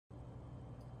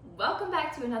Welcome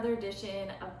back to another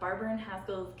edition of Barber and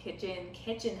Haskill's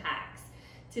kitchen hacks.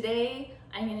 Today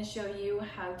I'm going to show you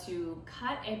how to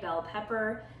cut a bell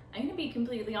pepper. I'm going to be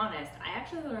completely honest, I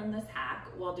actually learned this hack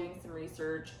while doing some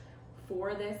research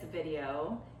for this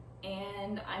video,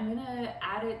 and I'm going to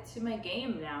add it to my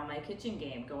game now, my kitchen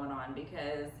game going on,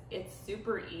 because it's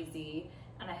super easy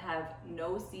and I have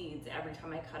no seeds every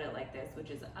time I cut it like this, which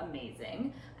is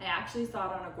amazing. I actually saw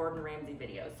it on a Gordon Ramsay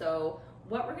video. So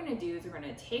what we're gonna do is we're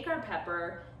gonna take our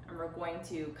pepper and we're going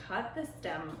to cut the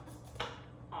stem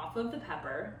off of the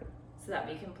pepper so that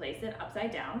we can place it upside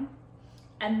down.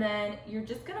 And then you're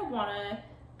just gonna wanna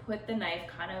put the knife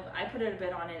kind of, I put it a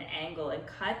bit on an angle and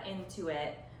cut into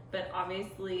it, but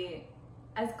obviously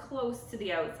as close to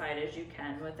the outside as you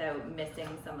can without missing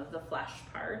some of the flesh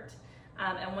part.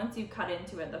 And once you cut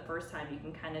into it the first time, you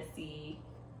can kind of see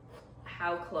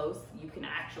how close you can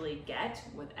actually get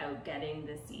without getting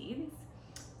the seeds.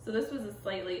 So this was a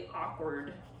slightly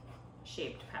awkward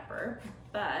shaped pepper,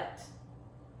 but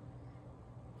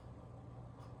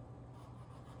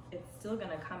it's still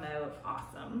gonna come out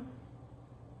awesome.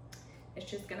 It's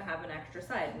just gonna have an extra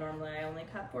side. Normally I only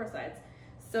cut 4 sides.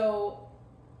 So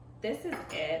this is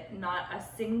it, not a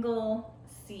single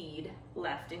seed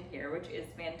left in here, which is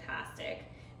fantastic.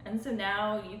 And so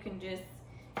now you can just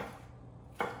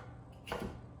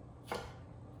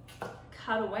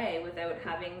cut away without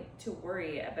having to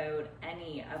worry about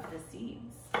any of the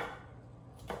seeds.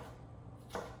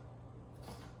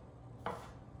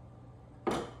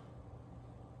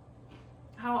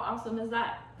 How awesome is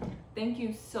that? Thank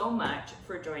you so much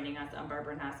for joining us on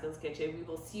Barber and Haskill's Kitchen. We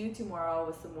will see you tomorrow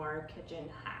with some more kitchen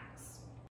hacks.